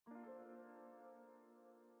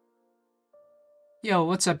Yo,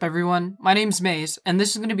 what's up everyone? My name's Maze, and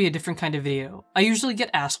this is going to be a different kind of video. I usually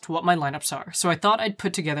get asked what my lineups are, so I thought I'd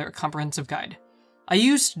put together a comprehensive guide. I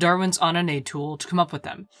used Darwin's anti-nade tool to come up with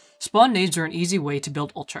them. Spawn nades are an easy way to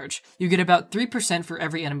build ult charge. You get about 3% for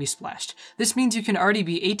every enemy splashed. This means you can already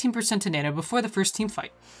be 18% to nano before the first team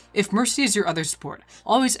fight. If Mercy is your other support,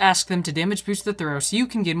 always ask them to damage boost the throw so you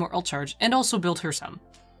can gain more ult charge and also build her some.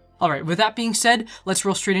 Alright, with that being said, let's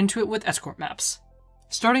roll straight into it with escort maps.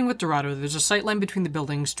 Starting with Dorado, there's a sightline between the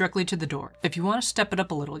buildings directly to the door. If you want to step it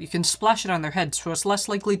up a little, you can splash it on their heads so it's less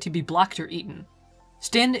likely to be blocked or eaten.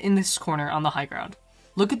 Stand in this corner on the high ground.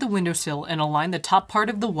 Look at the windowsill and align the top part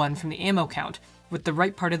of the 1 from the ammo count with the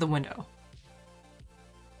right part of the window.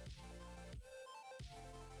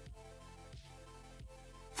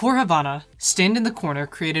 For Havana, stand in the corner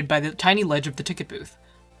created by the tiny ledge of the ticket booth.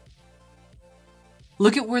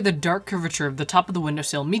 Look at where the dark curvature of the top of the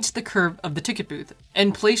windowsill meets the curve of the ticket booth,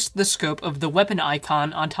 and place the scope of the weapon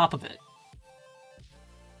icon on top of it.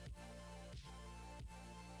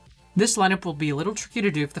 This lineup will be a little tricky to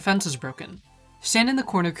do if the fence is broken. Stand in the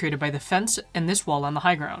corner created by the fence and this wall on the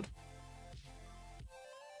high ground.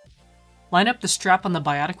 Line up the strap on the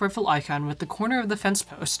biotic rifle icon with the corner of the fence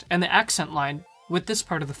post and the accent line with this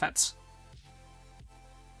part of the fence.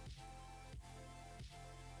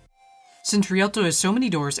 Since Rialto has so many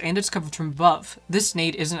doors and it's covered from above, this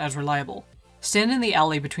nade isn't as reliable. Stand in the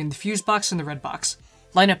alley between the fuse box and the red box.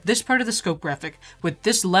 Line up this part of the scope graphic with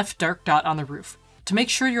this left dark dot on the roof. To make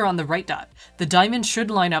sure you're on the right dot, the diamond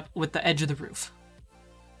should line up with the edge of the roof.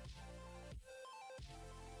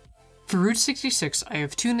 For Route 66, I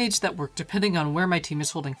have 2 nades that work depending on where my team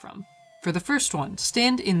is holding from. For the first one,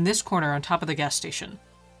 stand in this corner on top of the gas station.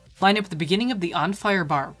 Line up the beginning of the on-fire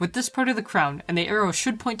bar with this part of the crown, and the arrow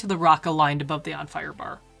should point to the rock aligned above the on-fire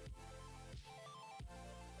bar.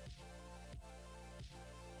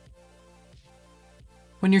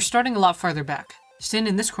 When you're starting a lot farther back, stand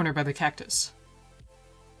in this corner by the cactus.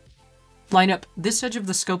 Line up this edge of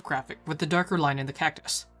the scope graphic with the darker line in the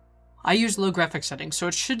cactus. I use low graphic settings, so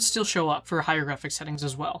it should still show up for higher graphic settings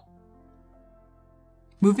as well.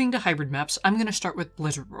 Moving to hybrid maps, I'm going to start with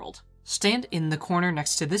Blizzard World. Stand in the corner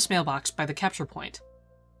next to this mailbox by the capture point.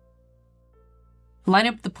 Line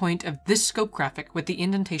up the point of this scope graphic with the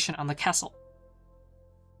indentation on the castle.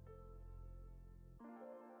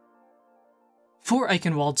 For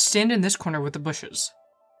Eichenwalde, stand in this corner with the bushes.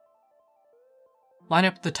 Line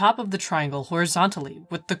up the top of the triangle horizontally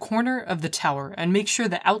with the corner of the tower and make sure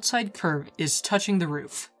the outside curve is touching the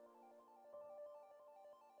roof.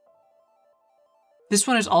 This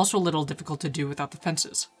one is also a little difficult to do without the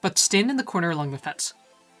fences, but stand in the corner along the fence.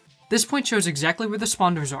 This point shows exactly where the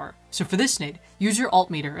spawn doors are, so for this nade, use your alt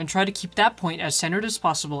meter and try to keep that point as centered as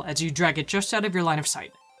possible as you drag it just out of your line of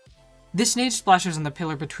sight. This nade splashes on the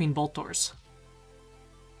pillar between both doors.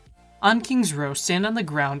 On King's Row, stand on the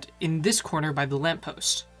ground in this corner by the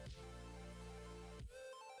lamppost.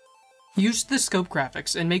 Use the scope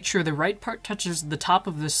graphics and make sure the right part touches the top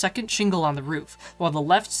of the second shingle on the roof, while the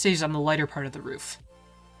left stays on the lighter part of the roof.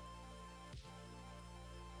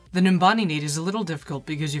 The Numbani nade is a little difficult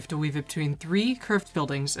because you have to weave it between 3 curved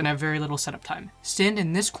buildings and have very little setup time. Stand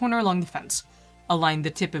in this corner along the fence. Align the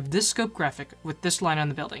tip of this scope graphic with this line on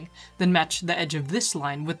the building, then match the edge of this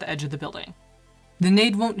line with the edge of the building. The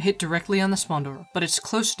nade won't hit directly on the spawn door, but it's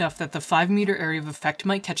close enough that the 5-meter area of effect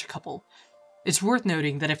might catch a couple. It's worth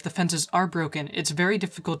noting that if the fences are broken, it's very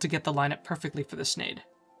difficult to get the lineup perfectly for this nade.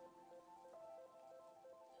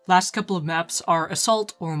 Last couple of maps are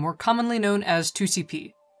Assault, or more commonly known as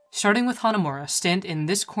 2CP. Starting with Hanamura, stand in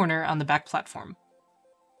this corner on the back platform.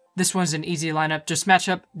 This one's an easy lineup, just match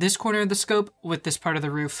up this corner of the scope with this part of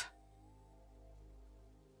the roof.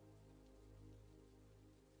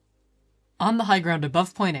 On the high ground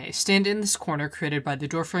above point A, stand in this corner created by the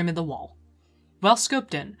doorframe in the wall. Well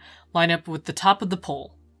scoped in, line up with the top of the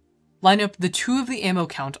pole. Line up the 2 of the ammo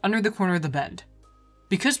count under the corner of the bend.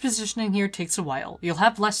 Because positioning here takes a while, you'll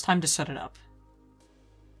have less time to set it up.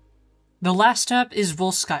 The last map is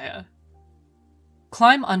Volskaya.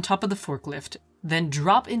 Climb on top of the forklift, then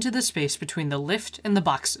drop into the space between the lift and the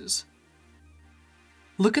boxes.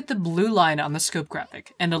 Look at the blue line on the scope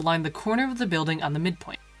graphic, and align the corner of the building on the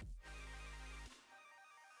midpoint.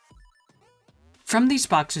 From these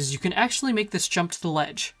boxes, you can actually make this jump to the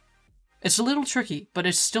ledge. It's a little tricky, but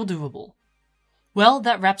it's still doable. Well,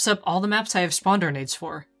 that wraps up all the maps I have spawned our nades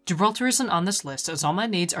for. Gibraltar isn't on this list, as all my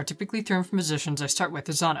nades are typically thrown from positions I start with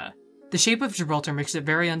as Zana. The shape of Gibraltar makes it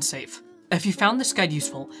very unsafe. If you found this guide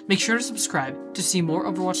useful, make sure to subscribe to see more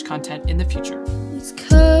Overwatch content in the future. It's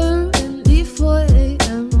currently 4 AM.